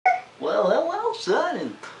Well, son,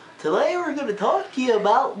 and today we're going to talk to you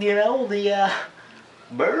about, the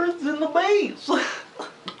birds and the bees.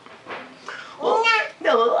 Well,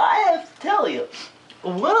 I have to tell you,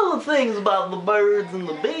 one of the things about the birds and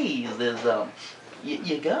the bees is,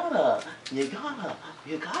 you gotta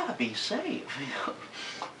be safe.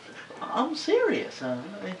 I'm serious.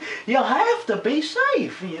 You have to be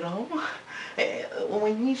safe.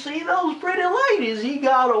 When you see those pretty ladies, you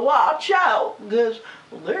gotta watch out, because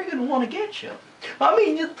they're gonna want to get you. I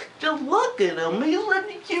mean, just look at him. He's such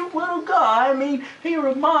a cute little guy. I mean, he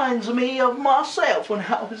reminds me of myself when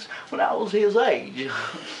I was his age.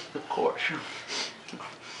 Of course.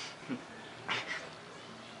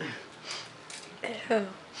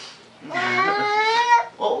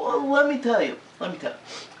 Well, let me tell you.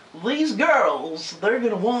 These girls, they're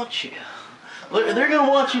gonna want you. They're gonna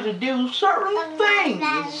want you to do certain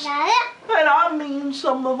things. And I mean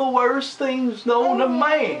some of the worst things known to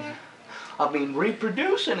man. I mean,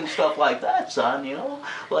 reproducing and stuff like that, son,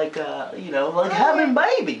 like having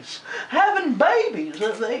babies. Having babies.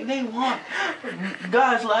 They want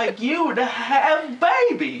guys like you to have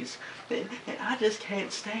babies. And I just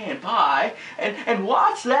can't stand by and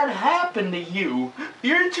watch that happen to you.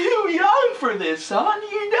 You're too young for this, son.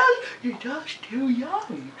 You're just too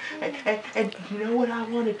young. And you know what I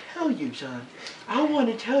want to tell you, son? I want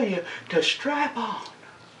to tell you to strap on.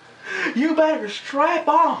 You better strap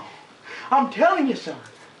on. I'm telling you, son.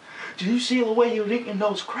 Do you see the way you're eating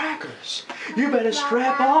those crackers? You better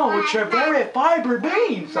strap on with your very fiber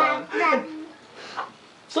beans, son. And,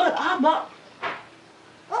 son, I'm not...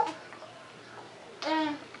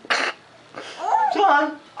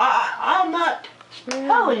 Son, I'm not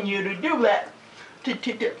telling you to do that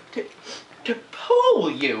to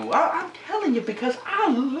pull you. I'm telling you because I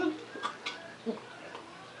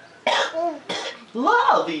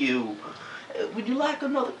love you. Would you like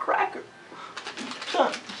another cracker?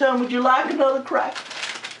 Son, would you like another cracker?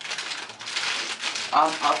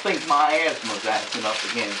 I think my asthma's acting up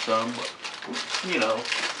again, son, but you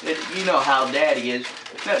know how Daddy is.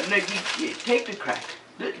 No, you take the cracker.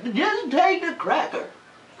 Just take the cracker.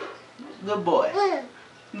 Good boy.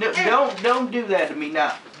 No, don't do that to me.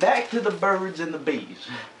 Now, back to the birds and the bees.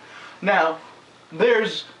 Now,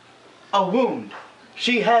 there's a wound.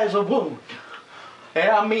 She has a wound.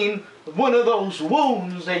 And I mean, one of those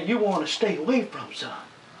wounds that you want to stay away from, son.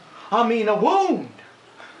 I mean, a wound.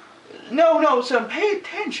 No, son, pay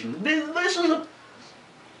attention. This is a...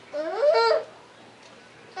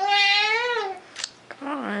 Come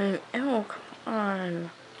on. Ew, come on.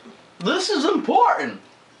 This is important.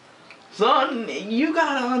 Son, you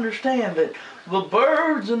gotta understand that the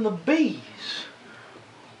birds and the bees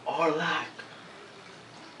are like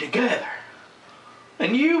together.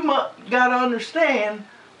 And you gotta understand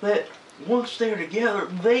that once they're together,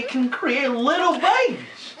 they can create little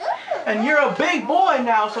babies. And you're a big boy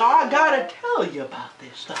now, so I gotta tell you about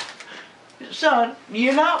this stuff. Son,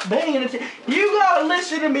 you're not paying attention. You gotta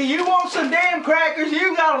listen to me. You want some damn crackers?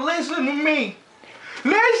 You gotta listen to me.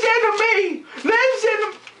 Listen to me. Listen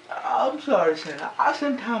to... I'm sorry, son.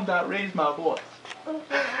 Sometimes I raise my voice.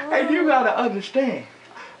 And you gotta understand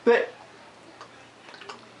that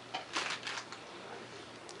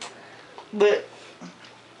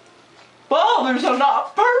fathers are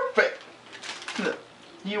not perfect.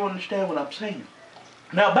 You understand what I'm saying?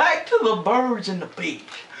 Now back to the birds and the bees.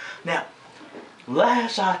 Now,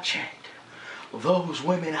 last I checked, those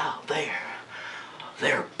women out there,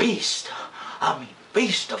 they're beasts. I mean,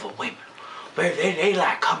 beasts of a women. They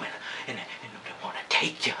like coming and they want to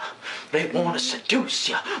take you. They want to seduce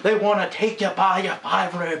you. They want to take you by your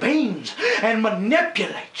ivory beans and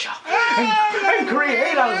manipulate you and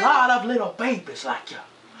create a lot of little babies like you.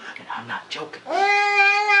 And I'm not joking.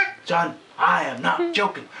 Son, I am not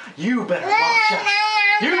joking. You better watch out.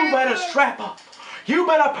 You better strap up. You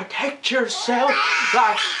better protect yourself.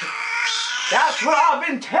 That's what I've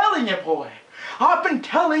been telling you, boy. I've been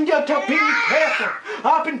telling you to be careful.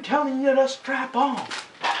 I've been telling you to strap on.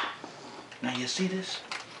 Now you see this?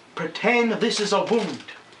 Pretend this is a wound.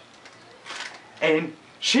 And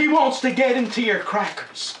she wants to get into your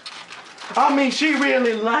crackers. I mean, she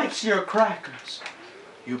really likes your crackers.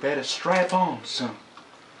 You better strap on, son.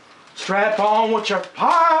 Strap on with your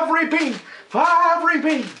ivory bean. Ivory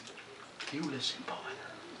bean. You listen, boy.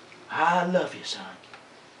 I love you, son.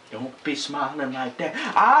 Don't be smiling like that.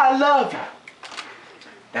 I love you.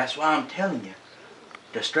 That's why I'm telling you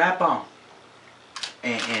to strap on.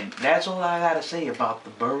 And that's all I gotta say about the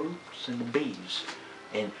birds and the bees.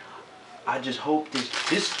 And I just hope this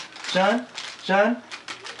son,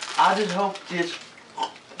 I just hope this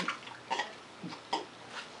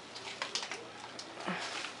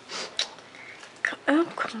Oh,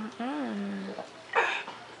 come on.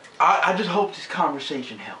 I just hope this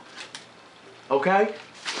conversation helped. Okay?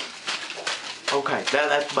 Okay,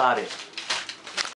 that's about it.